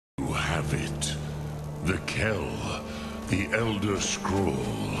of it. The Kell, the Elder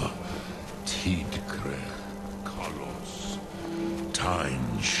Scroll, Tidkre Kalos.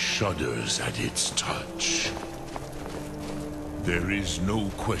 Time shudders at its touch. There is no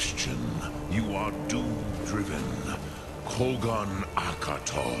question. You are doom-driven. Kogan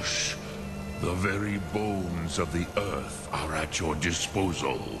Akatosh. The very bones of the earth are at your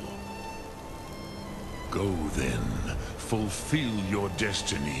disposal. Go then. Fulfill your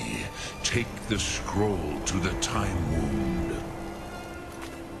destiny. Take the scroll to the Time Wound.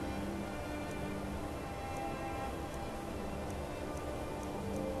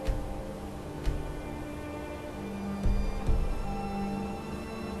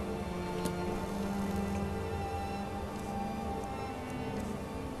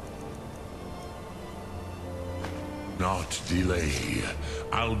 Not delay.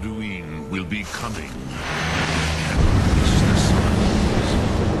 Alduin will be coming. Cannot miss the signs.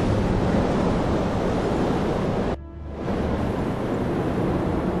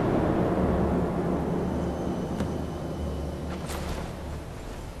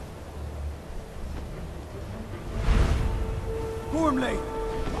 Gormley!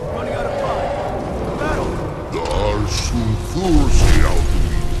 Running out of time. Battle! Dar Sunthursi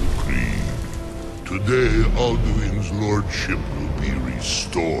Alduin decreed. Today, Alduin's lordship will be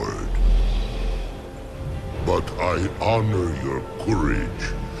restored. But I honor your courage.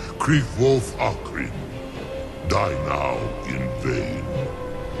 Krivwolf Akrin. Die now in vain.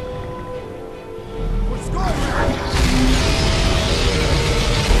 What's going on?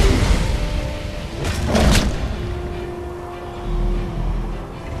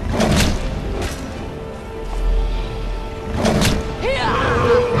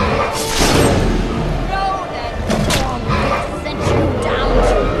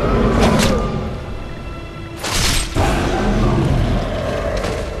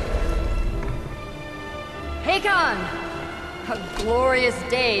 A glorious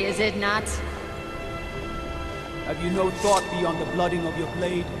day, is it not? Have you no thought beyond the blooding of your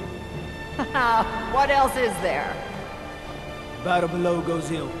blade? What else is there? Battle below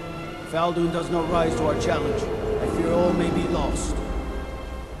goes ill. If Alduin does not rise to our challenge, I fear all may be lost.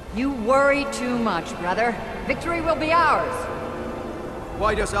 You worry too much, brother. Victory will be ours.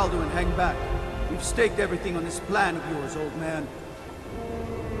 Why does Alduin hang back? We've staked everything on this plan of yours, old man.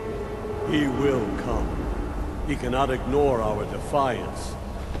 He will come. He cannot ignore our defiance.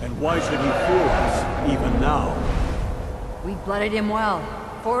 And why should he fear us, even now? We blooded him well.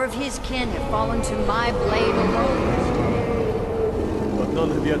 4 of his kin have fallen to my blade alone. But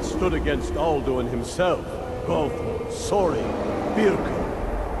none have yet stood against Alduin himself. Golthor, Sori, Birka.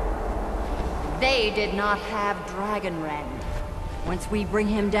 They did not have Dragonrend. Once we bring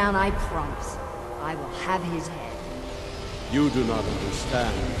him down, I promise, I will have his head. You do not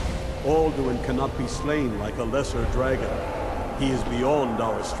understand. Alduin cannot be slain like a lesser dragon. He is beyond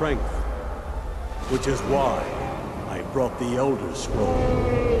our strength. Which is why I brought the Elder Scroll.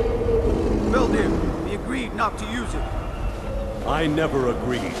 Veldir, we agreed not to use it. I never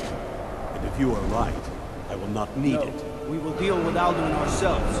agreed. And if you are right, I will not need it. We will deal with Alduin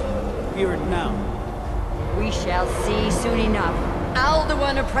ourselves. Fear it now. We shall see soon enough.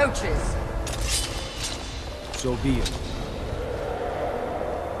 Alduin approaches. So be it.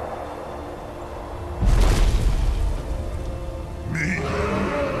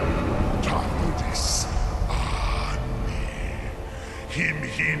 Him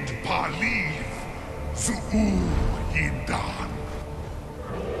hind paliv, zu'u hindan.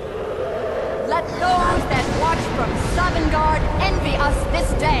 Let those that watch from Sovngarde envy us this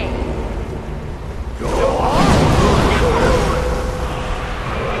day.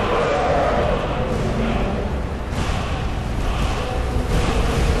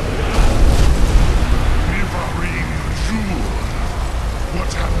 Nivarin Jur.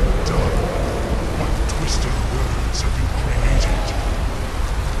 What have you done? What twisted words have you created?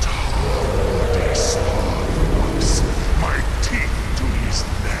 Paarthurnax, my teeth to his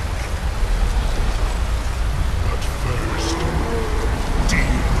neck. But first,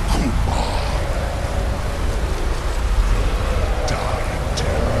 dear Kumar,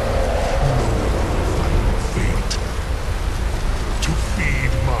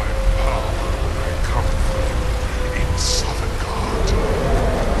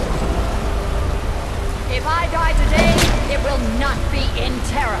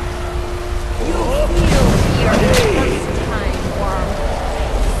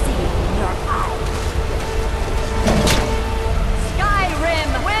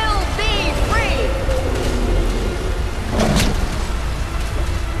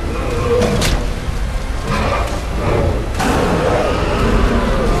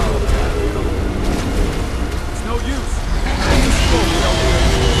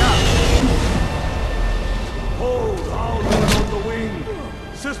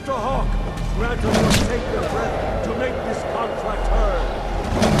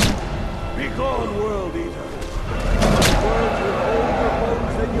 Begone, World Eater! Worlds with older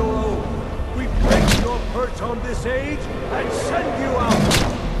bones than your own. We break your perch on this age and send you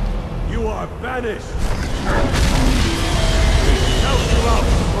out! You are banished! We shout you out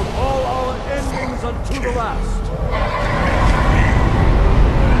from all our endings unto the last!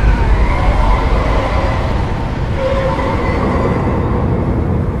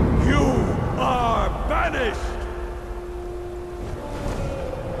 You are banished!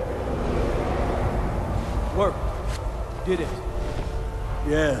 Worked. Did it.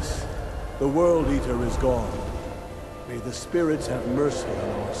 Yes, the World Eater is gone. May the spirits have mercy on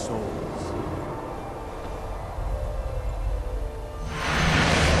our souls.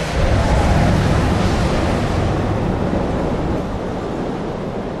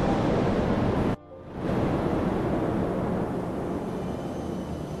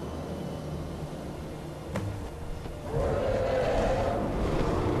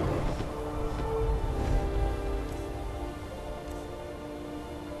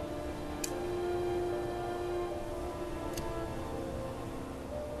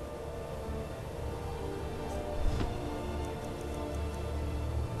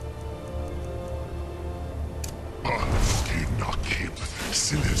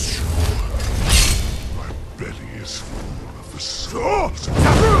 My belly is full of the souls of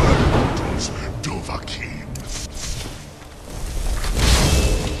mortals, Dovahkiin.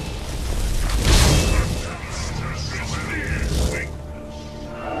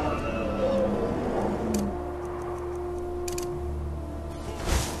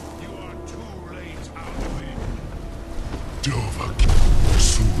 You are too late, Alduin. Dovahkiin,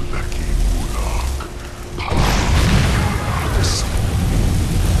 Sulaki Mulak, Paarthurnax.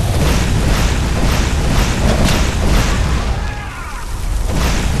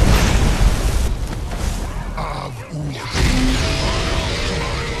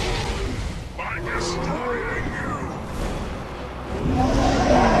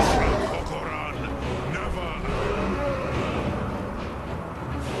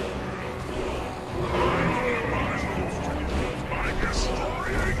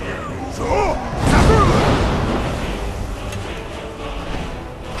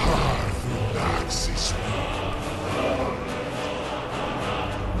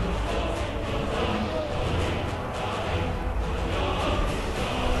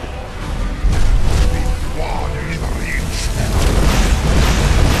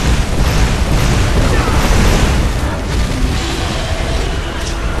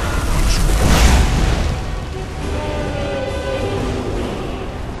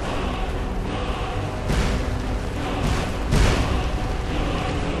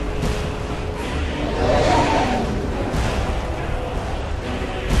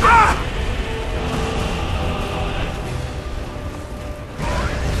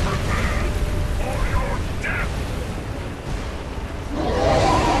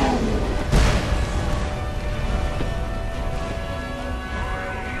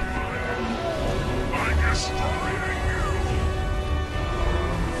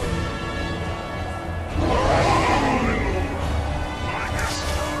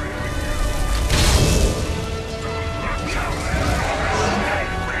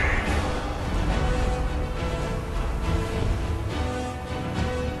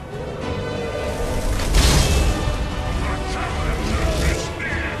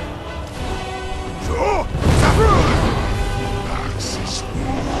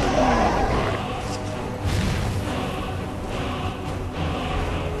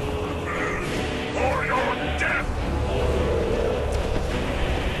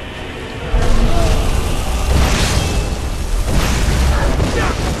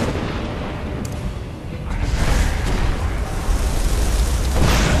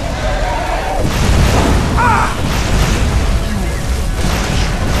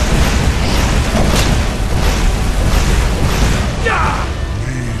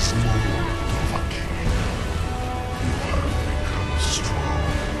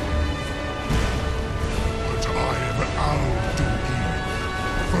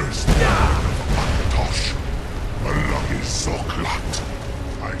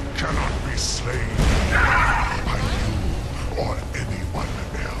 I cannot be slain by you or anyone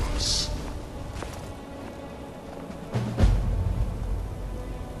else.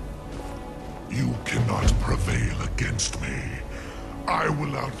 You cannot prevail against me. I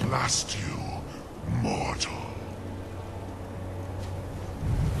will outlast you, mortal.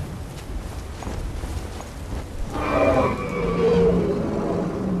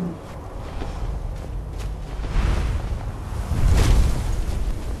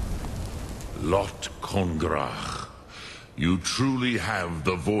 Lot Kongrach, You truly have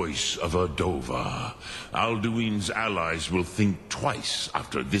the voice of a Dova. Alduin's allies will think twice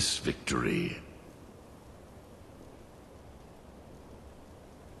after this victory.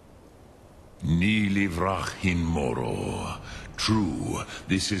 Ni livrach hin moro. True,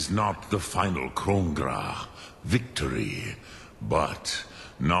 this is not the final Krongra victory, but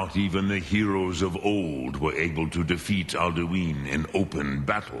not even the heroes of old were able to defeat Alduin in open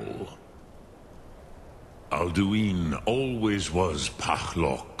battle. Alduin always was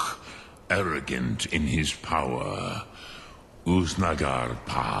Pachlok, arrogant in his power. Uznagar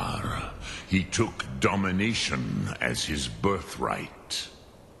Par. He took domination as his birthright.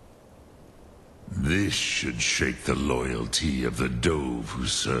 This should shake the loyalty of the Dove who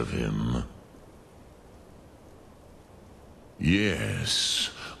serve him. Yes,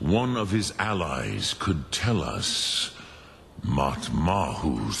 one of his allies could tell us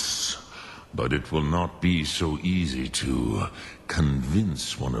Matmahus. But it will not be so easy to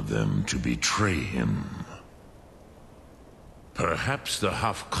convince one of them to betray him. Perhaps the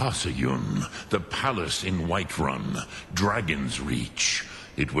Hafkasayun, the palace in Whiterun, Dragon's Reach.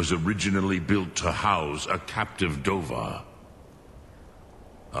 It was originally built to house a captive Dova.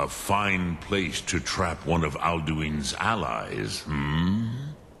 A fine place to trap one of Alduin's allies,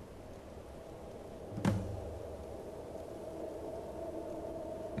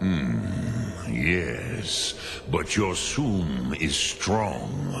 Yes, but your Sum is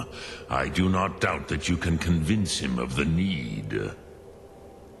strong. I do not doubt that you can convince him of the need.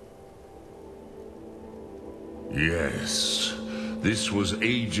 Yes, this was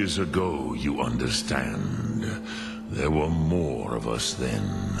ages ago, you understand. There were more of us then.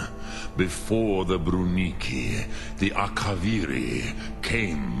 Before the Bruniki, the Akaviri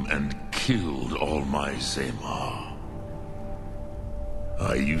came and killed all my Zema.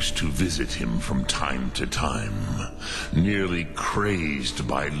 I used to visit him from time to time, nearly crazed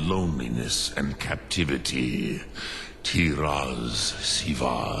by loneliness and captivity. Tiraz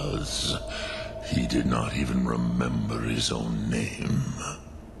Sivaz. He did not even remember his own name.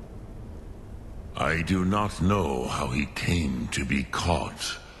 I do not know how he came to be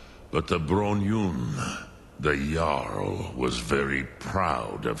caught, but the Bronyun, the Jarl, was very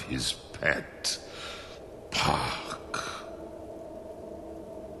proud of his pet, Pak.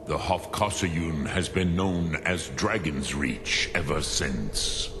 The Hofkasayun has been known as Dragon's Reach ever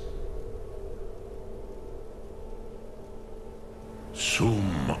since.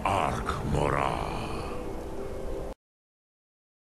 Sum Ark Mora.